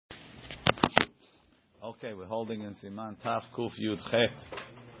Okay, we're holding in Siman Taf Kuf Yud Chet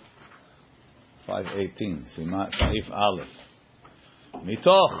 518 Siman Saif Aleph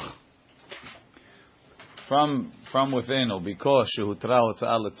Mitoch from within or because shehutra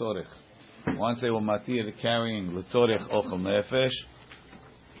hotzah letzorich. Once they were matir carrying letzorich ochel nefesh,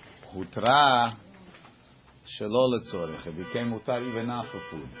 hutra shelo letzorich. It became mutar even not for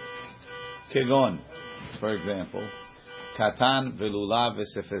food. Kegon, for example, katan velulav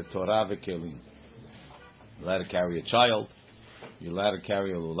v'sefer Torah v'kelim. You're allowed to carry a child. You're allowed to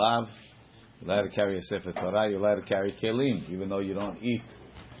carry a lulav. You're allowed to carry a sefer Torah. You're allowed to carry kelim, even though you don't eat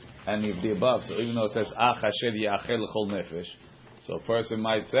any of the above. So even though it says ach asher yachel chol nefesh, so a person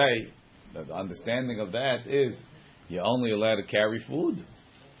might say that the understanding of that is you're only allowed to carry food,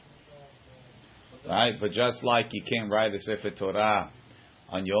 right? But just like you can't write a sefer Torah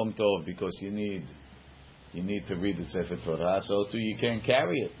on Yom Tov because you need to read the sefer Torah, so too you can't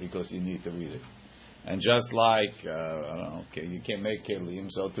carry it because you need to read it. And just like you can't make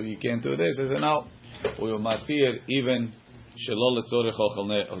kelim, so too you can't do this. I said no, we will matir even shelo letzorich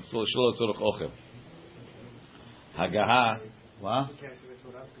ochel. Hagaha, what?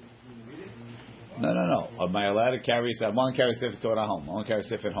 No. Am I allowed to carry? I want to carry sefer Torah home. I want to carry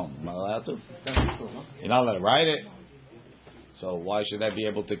sefer home. Am I allowed to? You're not allowed to write it. So why should I be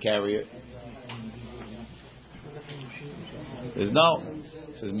able to carry it? There's no.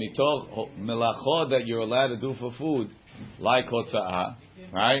 It says mitoch melachot that you're allowed to do for food, like hotzah,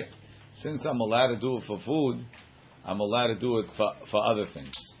 right? Since I'm allowed to do it for food, I'm allowed to do it for other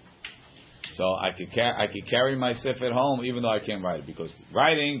things. So I could carry my sefer home even though I can't write it, because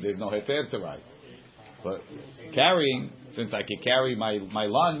writing there's no heter to write. But carrying, since I could carry my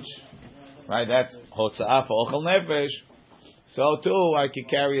lunch, right? That's hotzah for ochel nefesh. So too I could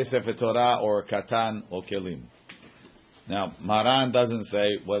carry a sefer Torah or a katan or kelim. Now, Maran doesn't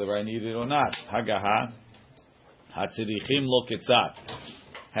say whether I need it or not. Hagaha, hatzirichim lo ketzat.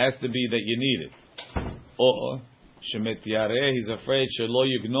 Has to be that you need it. Or, shemet yareh, he's afraid shelo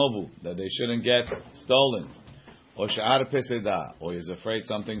yignovu, that they shouldn't get stolen. Or she'ar peseda, or he's afraid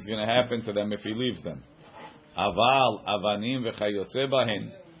something's going to happen to them if he leaves them. Aval, avanim v'chayotze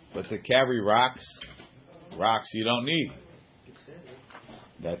bahen. But to carry rocks you don't need.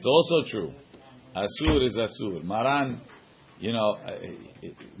 That's also true. Asur is asur. Maran, maybe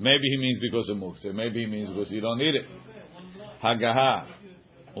he means because of muktzeh. Maybe he means because you don't need it. Hagaha.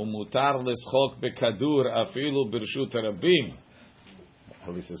 Umutar leschok bekadur afilu birshut rabim.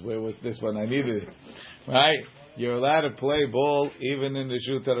 He says, where was this when I needed it? Right? You're allowed to play ball even in the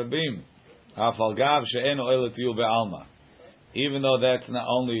shut rabim. Afal gav she'en oelet yu be'alma. Even though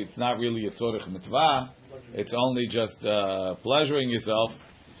it's not really a tzorich mitzvah, it's only just pleasuring yourself.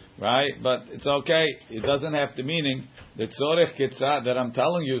 Right, but it's okay. It doesn't have to meaning the tzorich kitzah that I'm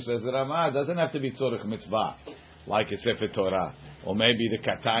telling you, says the Ramah, doesn't have to be tzorich mitzvah, like a sefer Torah, or maybe the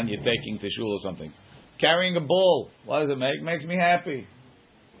katan you're taking to shul or something. Carrying a ball, what does it make? Makes me happy.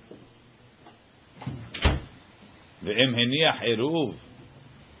 Ve'im heniach eruv.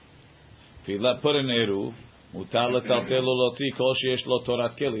 If you put an eruv, mutar letaltel ulotzi kol sheyesh lo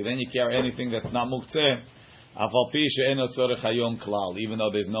torat keli. Then you carry anything that's not muktzeh. Even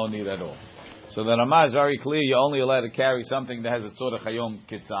though there's no need at all. So the Ramah is very clear, you're only allowed to carry something that has a tzorech hayom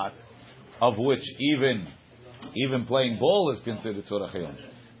kitzat, of which even playing ball is considered tzorech hayom.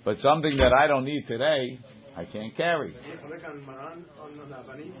 But something that I don't need today, I can't carry.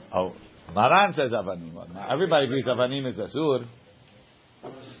 Oh, Maran says avanim. Everybody agrees avanim is asur.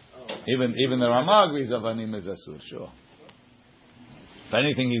 Even the Ramah agrees avanim is asur, sure. If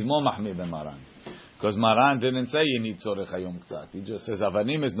anything, he's more mahmir than Maran. Because Maran didn't say you need tzorech hayom k'tzat. He just says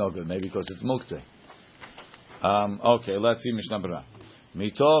avanim is no good, maybe because it's muktzeh. Okay, let's see Mishnah Berurah.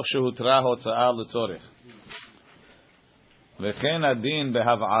 Mitoch shehutra hotzah letzorech. V'chen adin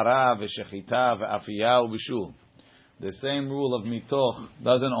behav'ara v'shechita v'afiyah u'bishul. The same rule of mitoch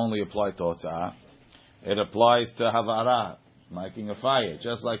doesn't only apply to hotzah. It applies to hav'ara, making a fire.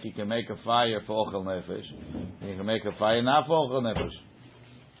 Just like you can make a fire for ochel nefesh, you can make a fire not for ochel nefesh.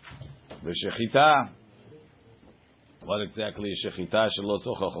 V'shechita. What exactly is shechita shelo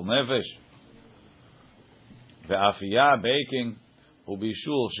tzorech ochel nefesh? Ve'afiyah, baking,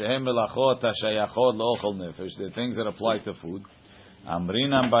 ubishul shehem melachot hashayachot leochel nefesh. The things that apply to food.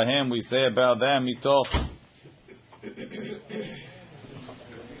 Amrinam bahem, we say about them mitoch.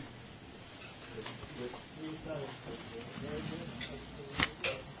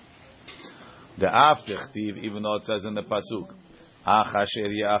 The afterchtiv, even though it says in the pasuk. Ach asher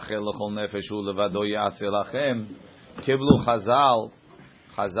yachel l'chol nefesh hu levado ya'aseh lachem. Kiblu Chazal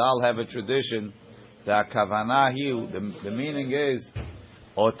have a tradition that kavanah the meaning is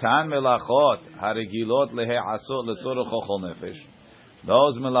Otan melachot harigilot lehe'asot letzorech ochel nefesh.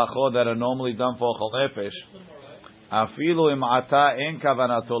 Those melachot that are normally done for ochel nefesh, afilu im ata en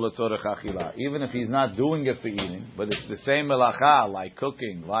kavanato letzorech achila. Even if he's not doing it for eating, but it's the same melacha, like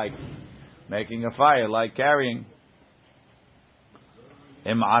cooking, like making a fire, like carrying.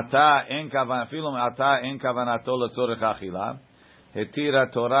 Im ata en kavan, afilu im ata en kavanato letzorech achila. Hetira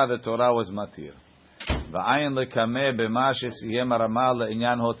Torah, the Torah was matir. V'ayin lekameh b'ma shesiyem Ramah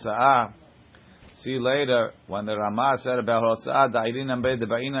le'inyan hotza'ah. See later, when the Ramah said about hotza'ah, da'irinam be'ed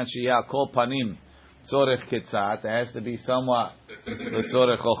ba'inan shiyah kol panim tzorech ketzat. There has to be somewhat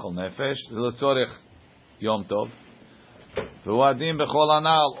l'tzorech ochel nefesh, l'tzorech yom tov. V'uadim b'chol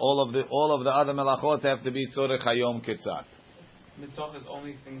anal, all of the other melachot have to be tzorech hayom ketzat. Mitzvah is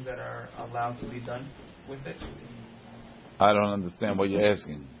only things that are allowed to be done with it. I don't understand what you're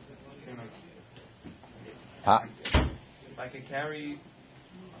asking. If I could carry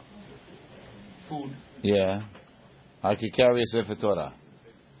food. Yeah. I could carry a Sefer Torah.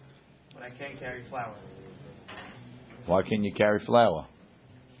 But I can't carry flour. Why can't you carry flour?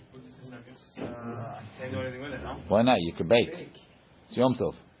 I can't do anything with it, no? Why not? You could bake. It's Yom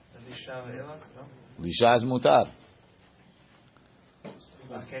Tov. Lisha is mutar.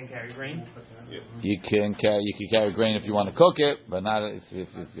 I can't carry grain. You can carry grain if you want to cook it, but not if you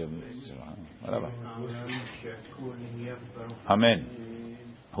whatever. Amen.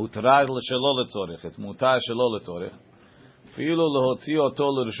 Hutrad l'shelo letzorich. It's mutar shelo letzorich. Filu lehotzi oto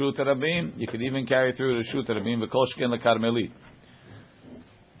l'reshut rabim. You could even carry through reshut rabim v'koshken lekarmelit.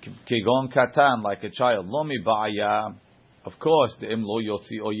 Kigon katan, like a child. Lo mi ba'aya. Of course, the im lo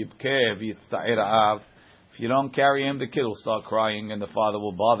yotzi o yibkeh v'yitzta'er av. If you don't carry him, the kid will start crying and the father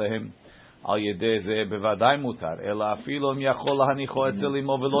will bother him. Al yedeh zeh bevadai mutar. Ela afilu im yachol lahanicho etzel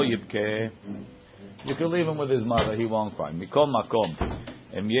imo v'lo yibkeh. You can leave him with his mother; he won't cry. Mikom makom.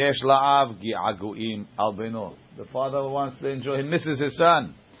 Im yesh la'av gi'aguim al beno. The father wants to enjoy. He misses his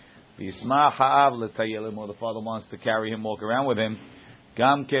son. V'yismach ha'av l'tayel imo. The father wants to carry him, walk around with him.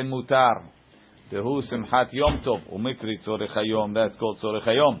 Gam ken mutar. Dehu simchat yom tov umikri tzorech hayom. That's called tzorech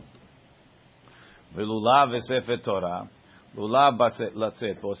hayom. V'lulav v'sefer Torah, lulav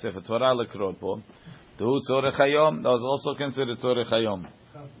latzet po, sefer Torah lekrot po, tehu tzorech hayom. That was also considered tzorech hayom.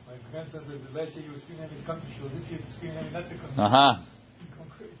 My grandson said the last year you were screaming at me to come to shul, this year it's screaming at me not to come.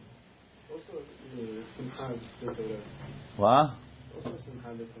 Also, Simcha Torah. What? Also Simcha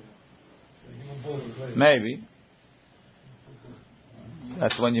Torah. Maybe.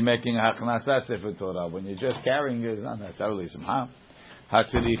 That's when you're making a hachnasat sefer Torah. When you're just carrying it, it's not necessarily simcha.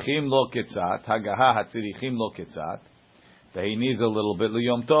 Hatzirichim lo ketzat, hagaha hatzirichim lo ketzat. That he needs a little bit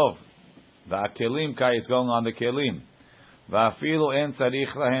liyom tov. Va'kelim kai, it's going on the kelim. Va'afilu en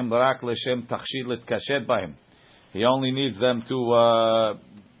tzarich lahem rak l'shem tachshit litkashet b'hem. He only needs them to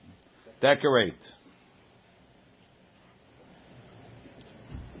decorate.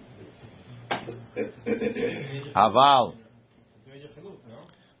 Aval.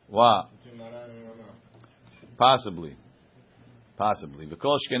 What? Possibly.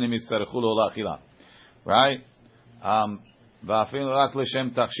 Right?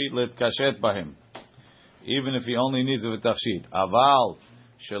 Even if he only needs a tachshit. Aval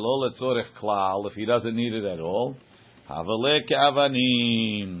shelo letzorech klal, if he doesn't need it at all, havale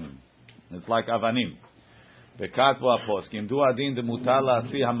ke'avanim. It's like avanim. Bekatva poskim du adin de mutar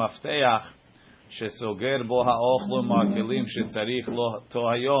la'atzi hamafteach shesoger bo ha'ochlo ma'kelim shetzarich lo to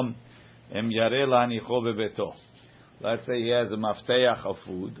hayom em yareh la'anicho bebeto. Let's say he has a mafteach of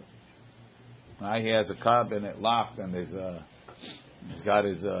food. Right? He has a cabinet locked, and he's got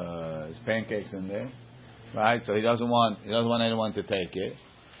his pancakes in there. Right? So he doesn't want anyone to take it.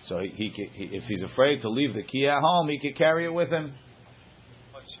 So he if he's afraid to leave the key at home, he can carry it with him.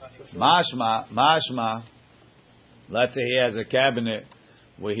 Mashma. Let's say he has a cabinet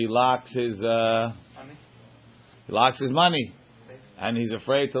where he locks his money, and he's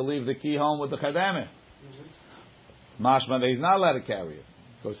afraid to leave the key home with the chadameh. Mashma that he's not allowed to carry it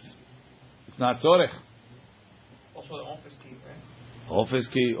because it's not tzorech. Also the office key, right? Office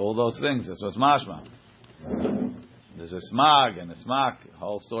key, all those things. That's what's mashma. There's a smag and a smak.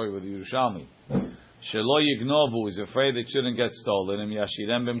 Whole story with Yerushalmi. Shelo yignovu is afraid it shouldn't get stolen. Im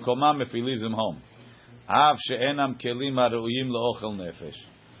yashirem b'mkomam if he leaves them home. Av she'enam kelim ha'reuyim le'ochel nefesh.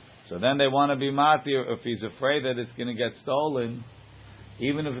 So then they want to be matir if he's afraid that it's going to get stolen,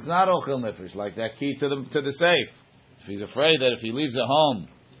 even if it's not ochel nefesh, like that key to the safe. If he's afraid that if he leaves it home,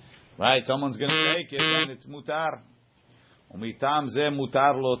 right, someone's going to take it, then it's mutar. ומטעם זה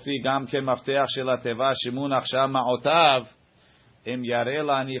מותר להוציא גם כן מפתח של התיבה שמונח שם מעותיו אם יראה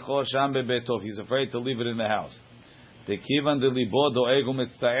להניחו שם בביתו. He's afraid to leave it in the house. The kivan de libo doeg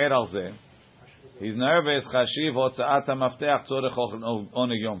u'mitztaer al zeh. He's nervous. Chashiv hotzaat hamaftech tzorech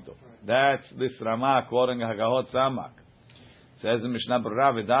oneg Yom Tov. That's this Rama quoting Hagahot Samak. Says in Mishnah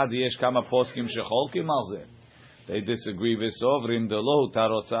Berurah, "V'dad yesh kama poskim shecholkim al zeh." They disagree with Sovrim. The lo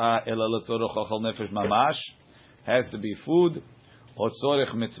tarotzah ela letzorech ochel nefesh mamash has to be food or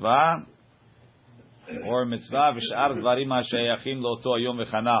tzorech mitzvah or mitzvah v'shar dvarim hashayachim loto hayom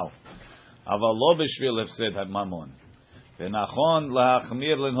v'chanal. Aval lo b'shvil hefsed mamon. V'nachon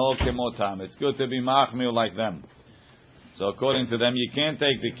lahachmir lenhol kemotam. It's good to be machmir like them. So according to them, you can't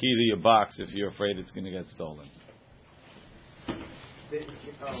take the key to your box if you're afraid it's going to get stolen.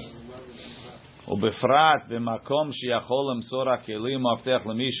 ובפרט במקום שיכול למסור הכלים מפתח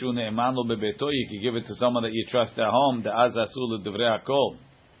למישהו נאמן לו בביתו, you can give it to someone that you trust at home, דאז אסור לדברי הכל.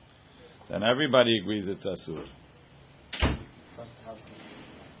 Then everybody agrees it's אסור.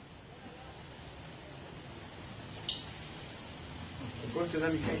 According to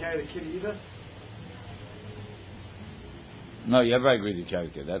them, you can't carry the kid either? No, everybody agrees you carry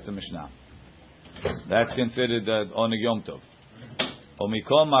the kid. That's a Mishnah. That's considered oneg Yom Tov.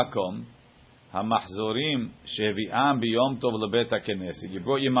 ומכל מקום המחזורים שהביאם ביום טוב לבית הכנסת. You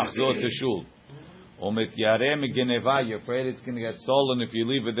brought your מחזור to shul. ומתיירא מגנבה, you're afraid it's going to get stolen if you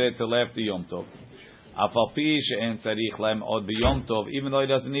leave it there till after Yom Tov. אף על פי שאין צריך להם עוד ביום טוב, even though he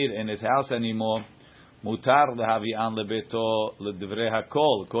doesn't need it in his house anymore, מותר להביאן לביתו לדברי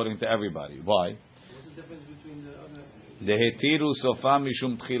הכל, according to everybody. Why? What's the difference between the other? להתירו סופם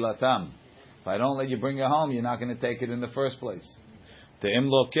משום תחילתם. If I don't let you bring it home, you're not going to take it in the first place. אם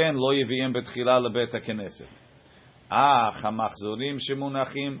לא כן, לא יביאים בתחילה לבית הכנסת. אך המחזורים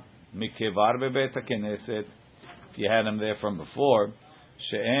שמונחים מקבר בבית הכנסת, if you had them there from before,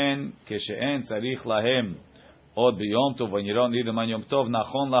 כשאין צריך להם עוד ביום טוב, when you don't need them on יום טוב,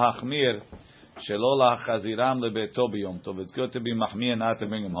 נכון להחמיר שלא להחזירם לביתו ביום טוב. It's good to be מחמיר not to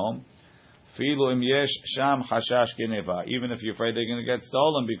bring them home. אפילו אם יש שם חשש גנבה, even if you're afraid they're going to get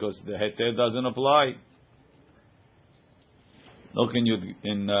stolen because the heter doesn't apply. Look in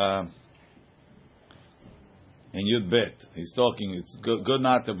Yud Bet. He's talking. It's good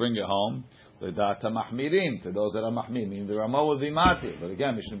not to bring it home. The data mahmirim, to those that are mahmir. Meaning the Ramah will be matir. But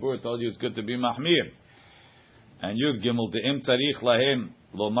again, Mishnah Berurah told you it's good to be mahmir. And Yud Gimel de'im tzarich lahem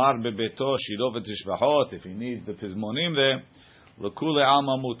lomar bebeto shiro v'tishbachot. If he needs the pizmonim there, lekule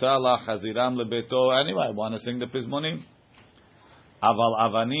alma mutar lachaziram lebeto. Anyway, I want to sing the pizmonim. Aval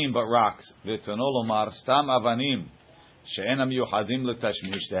avanim, but rocks. V'tzono lomar stam avanim. She'enam yuchadim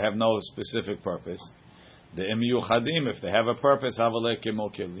letashmish, they have no specific purpose. The im yuchadim, if they have a purpose, havale kemo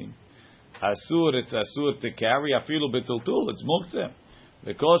kelim. Asur, it's asur to carry. Afilu betultul, it's muktzeh.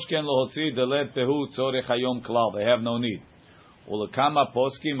 V'koshken lohotzi deled pehu tzorech hayom klal. They have no need. Ulekama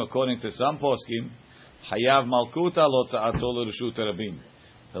poskim, according to some poskim, hayav malkuta lo tza'ato l'reshut rabim.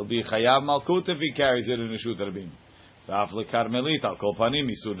 He'll be chayav malkuta if he carries it in reshut rabim. V'af lekarmelit al kol panim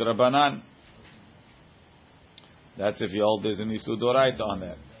isud rabanan. That's if you hold there's an isur doraita on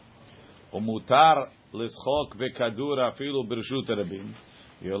that. Umutar lischok v'kadur afilu b'reshut rabim.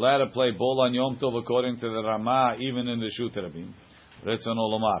 You're allowed to play ball on Yom Tov according to the Ramah, even in the Reshut Rabim. Retzon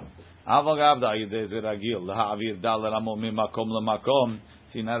Olomar. Avagav da'ideh zeragil laha'avir dal ramo mimakom lemakom.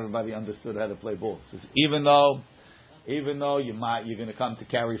 See, not everybody understood how to play ball. So even though you're going to come to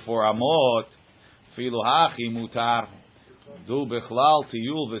carry 4 amot, filu hachi mutar du bechlal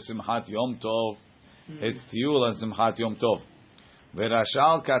tiyul v'simchat Yom Tov. It's tiyul and simchat Yom Tov.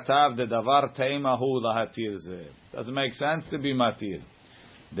 V'rashal katav de davar teimahu lahatir zeh. Doesn't make sense to be matir.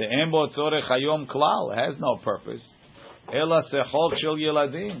 The embo tzorech hayom klal has no purpose. Ela sechok shel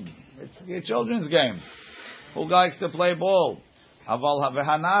yeladim. It's a children's game. Who likes to play ball? Aval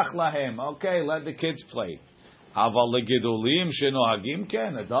vehanach lahem. Okay, let the kids play. Aval legidulim shenohagim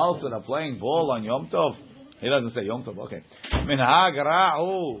ken. Adults that are playing ball on Yom Tov. He doesn't say Yom Tov. Okay. Minhag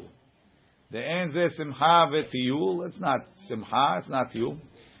ra'u. The enze simcha v'tiyul. It's not simcha. It's not tiyul.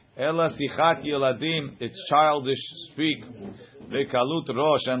 Ela sichat yeladim. It's childish speak. V'kalut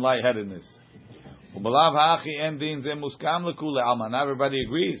rosh and lightheadedness. Ubalav hachi endin ze muskam lekule alma. Not everybody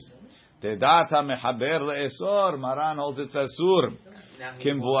agrees. Te'dat ha-mechaber le'esor. Maran holds it's asur.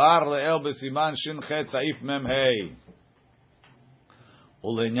 Kimvuar le'el b'siman shinchet saif mem hey.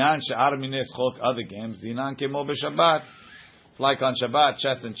 Ulenyan she'ar mines chok other games. Dinan kemo b'Shabbat. It's like on Shabbat,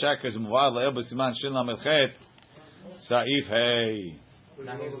 chess and checkers. Muvar le'el b'siman shin lamechet saif hey.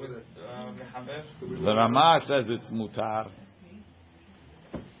 The Ramah says it's mutar.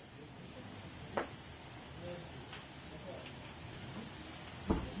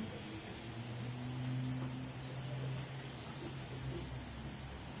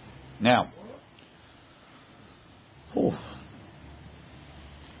 Now,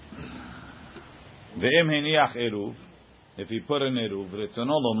 Ve'em heniach eruv, if he put an eruv,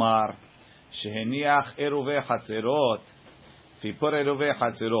 retzono lomar, sheheniach eruve chatzerot, if he put eruve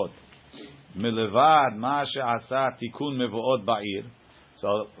chatzerot, melevad ma she'asa tikun mevoot ba'ir.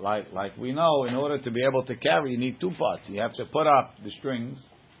 So, like we know, in order to be able to carry, you need two parts. You have to put up the strings,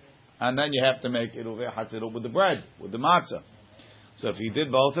 and then you have to make eruve chatzerot with the bread, with the matzah. So if he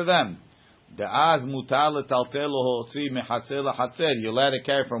did both of them, de'az mutar letaltel hotzi mechatzer lachatzer, you're allowed to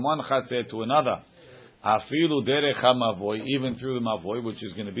carry from one chatzer to another. Afilu derech hamavoy, even through the mavoy, which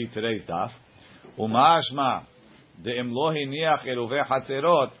is going to be today's daf. Umashma de'im lo hiniach eruve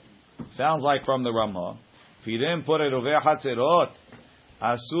chatzerot, sounds like from the Ramah. If he didn't put eruve chatzerot,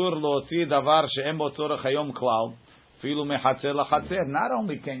 asur lotzi davar she'em bo tzorech hayom klal, afilu mechatzer lachatzer. Not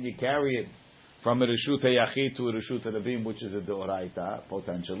only can you carry it from a reshut yachid to a reshut rabim, which is a deoraita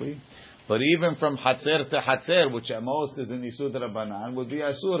potentially, but even from hatzer to hatzer, which at most is an isud rabbanan, would be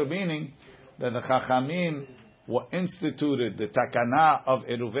asur, meaning that the chachamim instituted the takana of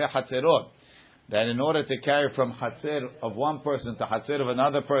eruve hatzerot, that in order to carry from hatzer of one person to hatzer of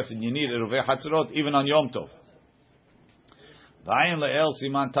another person, you need eruve hatzerot even on Yom Tov. V'ayin le'el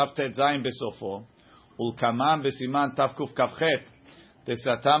siman taftet zayin besofo, ulkamam besiman tafkuf kafchet,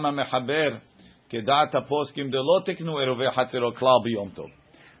 tesatam mechaber kedat poskim de lo tiknu eruve hatzerot klal b'Yom Tov.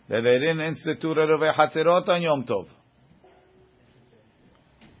 That they didn't institute eruve hatzerot on Yom Tov.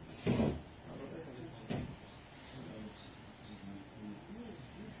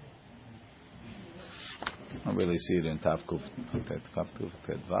 I don't really see it in Tavkuf Tet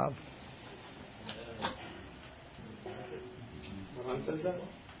Vav.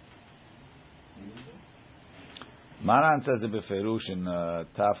 Maran says it beferush in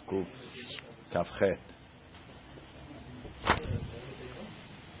Tavkuf Kafchet.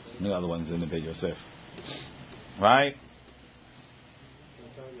 The other one's in the Beit Yosef, right?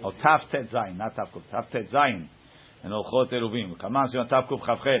 Oh, Taftet Zayin, not Tavkuf. Taftet Zayin, and Olchot Eruvim. Kaman Sion Tavkuf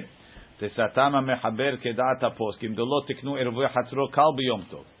Kafchet. Tesatam mechaber kedat poskim de lo tiknu eruve hatzerot kal b'Yom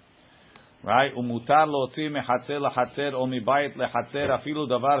Tov. Right? Umutar lotzi mechatzer lachatzer o mibayit lechatzer afilu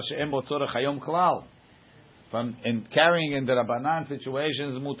davar she'em bo tzorech hayom klal. From in carrying in the Rabbanan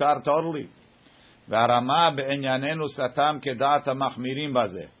situations, mutar totally. V'arama be'enyanenu satam kedat machmirim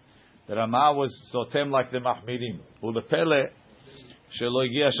bazeh. The Rama was sotem like the machmirim. Ulepele shelo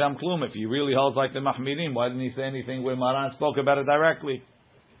higia sham klum. If he really holds like the machmirim, why didn't he say anything where Maran spoke about it directly?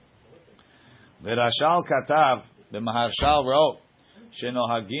 Verashal katav, the Maharshal wrote,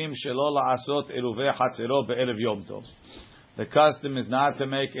 "Shenohagim shelo la'asot eruve hatzerot be'erev Yom Tov." The custom is not to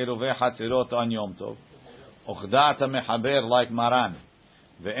make eruve hatzerot on Yom Tov. Ochdat mechaber like Maran,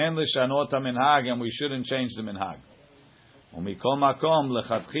 ve'en lishanot minhag, and we shouldn't change the minhag. Umikol makom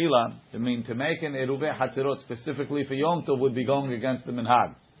lechatchila, to mean to make an eruve hatzerot specifically for Yom Tov would be going against the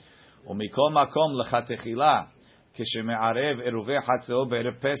minhag. Umikol makom lechatchila. Right?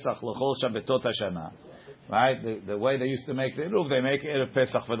 The way they used to make the eruv, they make Erev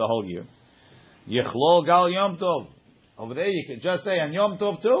Pesach for the whole year. Yechlol gal Yom Tov. Over there you can just say on Yom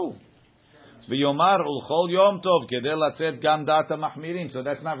Tov too. V'yomar ulchol Yom Tov kedei latzet gam data machmirim. So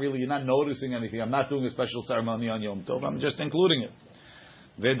that's not really, you're not noticing anything. I'm not doing a special ceremony on Yom Tov. I'm just including it.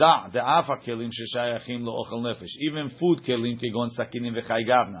 V'da de'afa kelim sheshayachim lo'ochel nefesh. Even food kelim kegon sakinim v'chay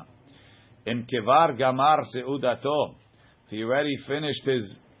gavna. Im kevar gamar seudato, if he already finished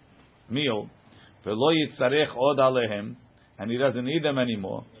his meal, v'lo yitzarech od alehem, and he doesn't need them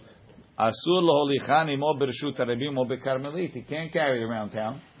anymore, asur lo holichan imo b'reshut harabim o bekarmelit. He can't carry it around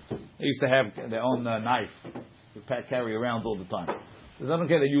town. They used to have their own knife to carry around all the time. Because I don't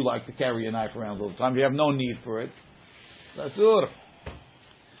care that you like to carry a knife around all the time. You have no need for it. Asur.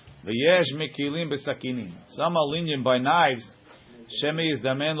 V'yesh mekilim b'sakinim. Some are lenient by knives. Shemi is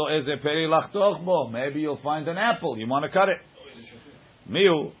damen lo eze peri lachtoch bo. Maybe you'll find an apple. You want to cut it.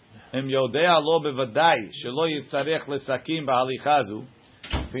 Miu im yodea lo bevadai shelo yitzarech lesakim ba'alichazu.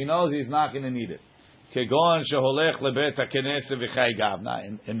 If he knows he's not going to need it. Kegon sheholech lebet hakeneset v'chay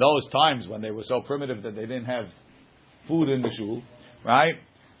gavna. In those times when they were so primitive that they didn't have food in the shul, right?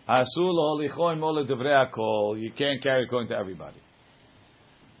 Asul lo holicho imo ledevrei hakol. You can't carry according to everybody.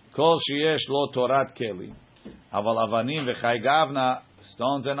 Kol sheyesh lo torat keli. Aval avanim v'chay gavna,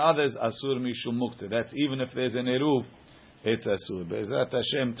 stones and others, asur mishum muktzeh. That's even if there's an eruv, it's asur. Be'ezrat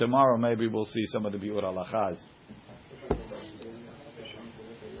Hashem, tomorrow maybe we'll see some of the biur halachas.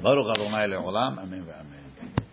 Baruch Adonai le'olam, amen ve'amen.